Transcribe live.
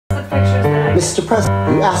Mr.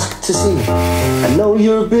 President, you asked to see me. I know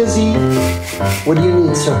you're busy. What do you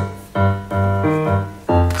need, sir?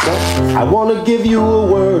 I want to give you a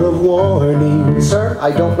word of warning. Sir,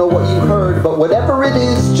 I don't know what you heard, but whatever it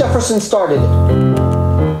is, Jefferson started it.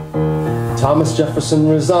 Thomas Jefferson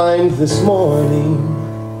resigned this morning.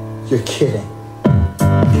 You're kidding.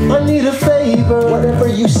 I need a favor. Whatever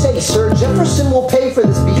you say, sir. Jefferson will pay for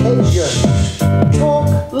this behavior. Talk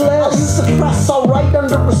less. I'll use the press. I'll write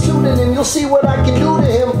under a pseudonym. You'll see what I can do to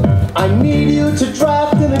him. I need you to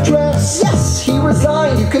draft an address. Yes, he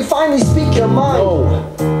resigned. You can finally speak your mind.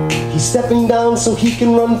 No. He's stepping down so he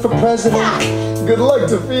can run for president. Good luck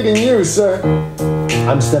defeating you, sir.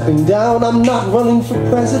 I'm stepping down. I'm not running for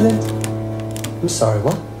president. I'm sorry,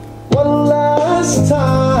 what? One last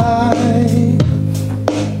time.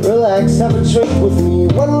 Relax, have a drink with me.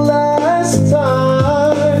 One last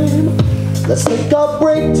time. Let's take a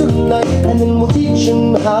break tonight, and then we'll teach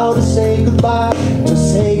him how to say goodbye. To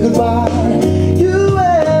say goodbye. You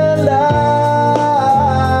and I.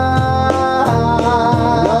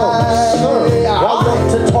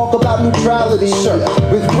 Neutrality, sir.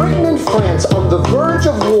 With Britain and France on the verge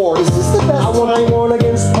of war, is this the best? I want to warn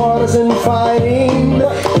against partisan fighting.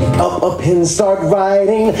 Pick up a pen, start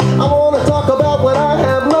writing. I want to talk about what I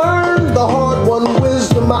have learned, the hard-won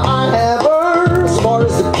wisdom I have earned. As far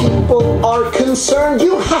as the people are concerned,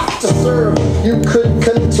 you have to serve. You could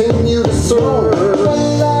continue to serve.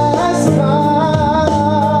 One last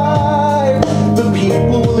time, the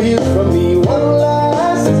people will hear from me. One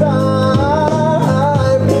last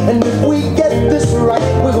time. And if we get this right,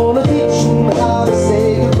 we're gonna teach them how to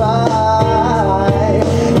say goodbye.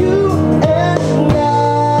 You and I.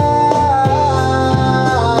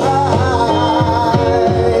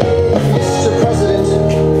 Mr. President,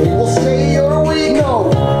 we will say you're weak. No,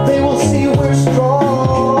 they will see we're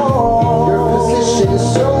strong. Your position is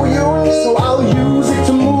so unique, so I'll use it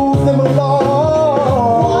to move them along.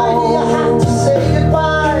 Why do you have to say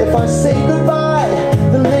goodbye? If I say goodbye,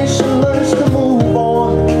 the nation learns to move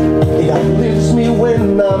on. It outlives me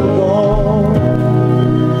when I'm gone.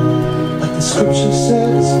 Like the scripture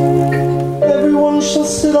says, everyone shall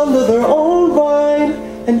sit under their own vine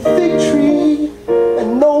and fig tree,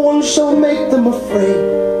 and no one shall make them afraid.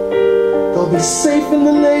 They'll be safe in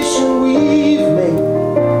the nation we've made.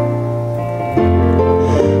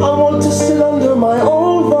 I want to sit under my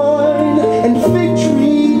own vine and fig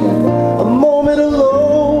tree, a moment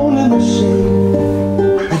alone in the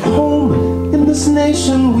shade, at home in this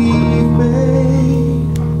nation we've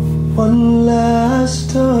made. One last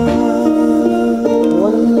time.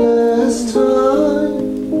 One last time.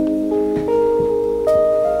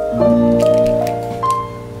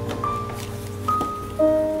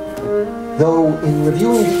 Though in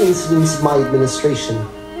reviewing the incidents of my administration,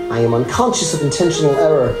 I am unconscious of intentional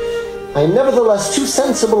error, I am nevertheless too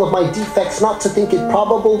sensible of my defects not to think it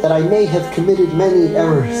probable that I may have committed many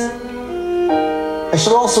errors. I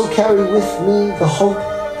shall also carry with me the hope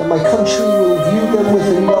that my country will view them with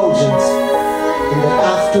indulgence, and that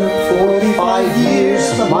after 45 years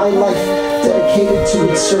of my life dedicated to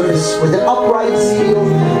its service with an upright zeal,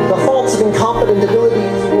 the faults of incompetent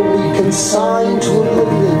abilities will be consigned to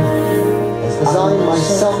oblivion, as I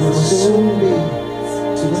myself will soon be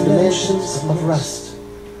to dimensions of rest.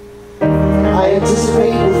 I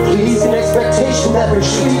anticipate with pleasing expectation that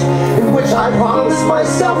retreat in which I promised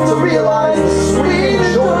myself to realize the sweet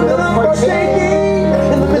enjoyment of partaking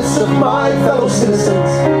in the midst of my fellow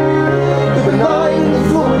citizens, the benign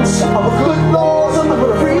influence of a good laws and a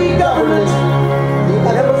free government, the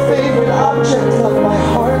ever-favorite object of my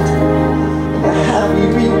heart, and the happy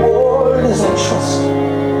reward, as I trust,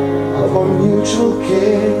 of our mutual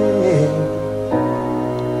care,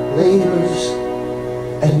 labors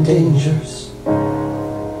and dangers.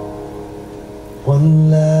 One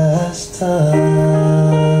last time.